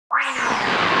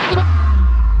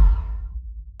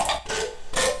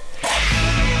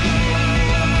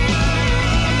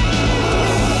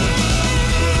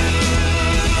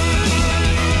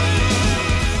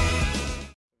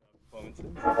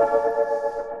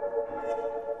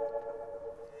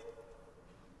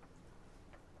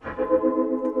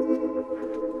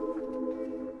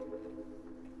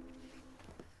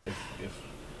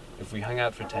If we hung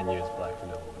out for 10 years, Black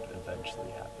Vanilla would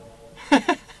eventually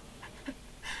happen.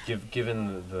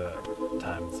 Given the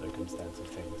time and circumstance of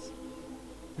things.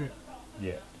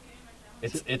 Yeah.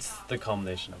 It's the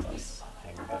culmination of us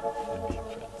hanging out and being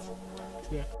friends.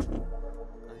 Yeah.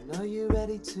 I know you're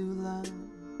ready to learn,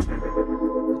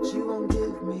 but you won't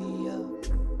give me up,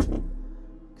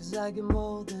 'cause I get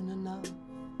more than enough.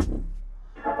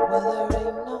 Well, there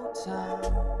ain't no time,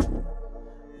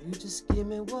 you just give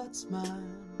me what's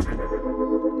mine.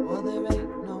 Well, there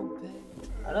ain't no pay.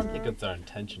 I don't think it's our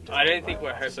intention to. I don't think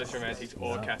we're hopeless romantics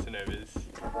or Casanovas.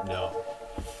 No,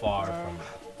 far from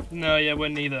it. No, yeah, we're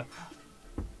neither.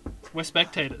 We're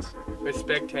spectators. We're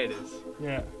spectators.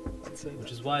 Yeah, that's it.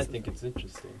 Which is why I think it's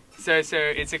interesting. So it's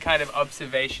a kind of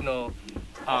observational,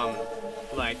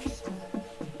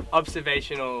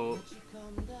 observational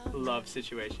love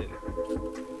situation,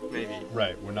 maybe.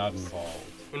 Right, we're not involved.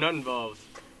 We're not involved.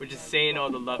 We're just seeing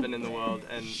all the loving in the world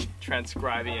and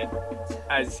transcribing it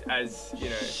as you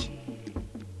know,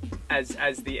 as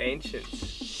the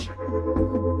ancients.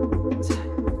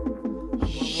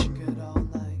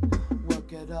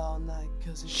 Work it all night,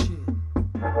 'cause it's shit.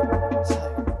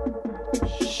 Tight,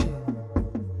 shit,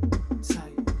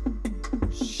 tight,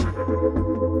 shit,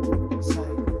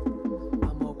 tight.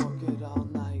 I'ma work it all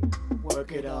night,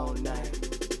 work it all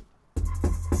night.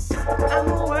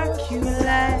 I'ma work you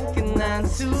like a 9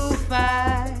 to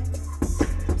 5.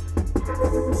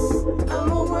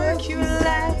 I'ma work you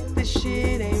like the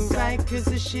shit ain't right, 'cause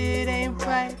the shit ain't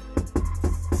right.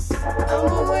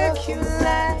 I'ma work you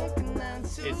like a 9 to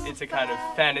 5. It's a kind of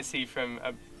fantasy from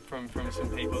some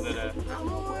people that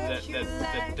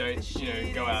don't, you know,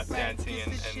 go out dancing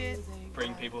and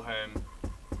bring people home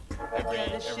every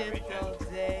weekend.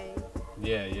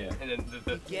 Yeah, yeah. And then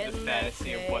the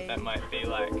fantasy of what that might be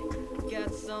like,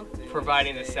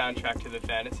 providing the soundtrack to the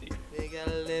fantasy.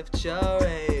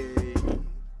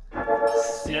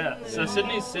 Yeah, so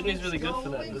Sydney's really good for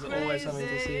that. There's always something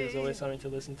to see, there's always something to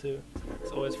listen to.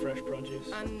 It's always fresh produce.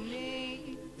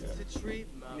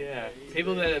 Yeah,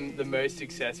 people that are the most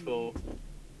successful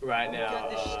right now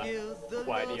are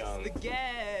quite young.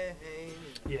 Yeah.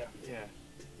 Yeah,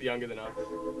 younger than us.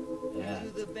 Yeah.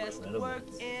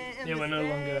 Yeah, we're no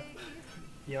longer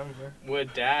younger. We're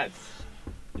dads.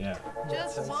 Yeah.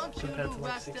 Compared to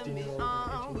like 16-year-old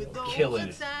and 18-year-old. Killing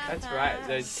it. That's right,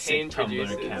 those teen Tumblr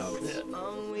producers. accounts. Yeah.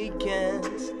 On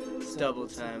weekends, Double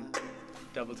time.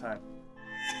 Double time.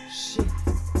 shit,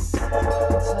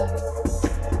 tight,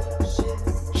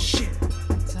 shit,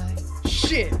 tight,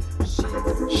 Shit!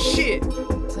 shit, Shit!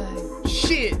 tight.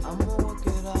 Shit! I'ma work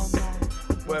it all night,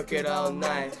 Work it all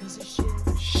night. 'cause it's shit,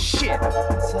 Shit!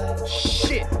 tight,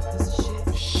 Shit! 'cause it's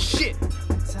shit, Shit!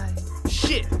 tight,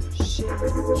 Shit! shit,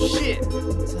 Shit!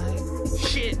 tight.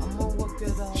 Shit! I'ma work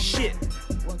it all Shit!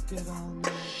 night, work it all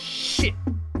night. Shit!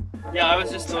 Yeah, I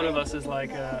was just thought of us as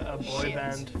like a boy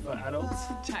band for adults.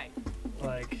 Tight.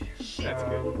 Like, That's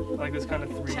good. like there's kind of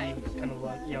three kind of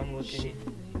like young looking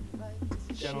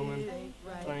gentlemen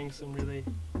playing some really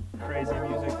crazy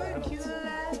music for adults.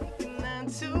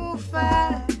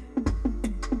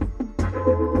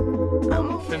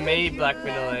 For me, Black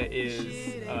Vanilla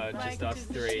is just us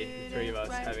three of us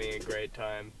having a great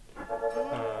time.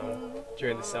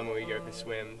 During the summer we go for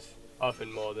swims,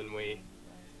 often more than we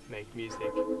make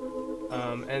music.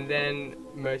 And then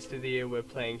most of the year we're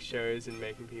playing shows and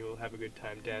making people have a good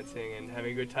time dancing and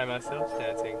having a good time ourselves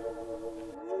dancing.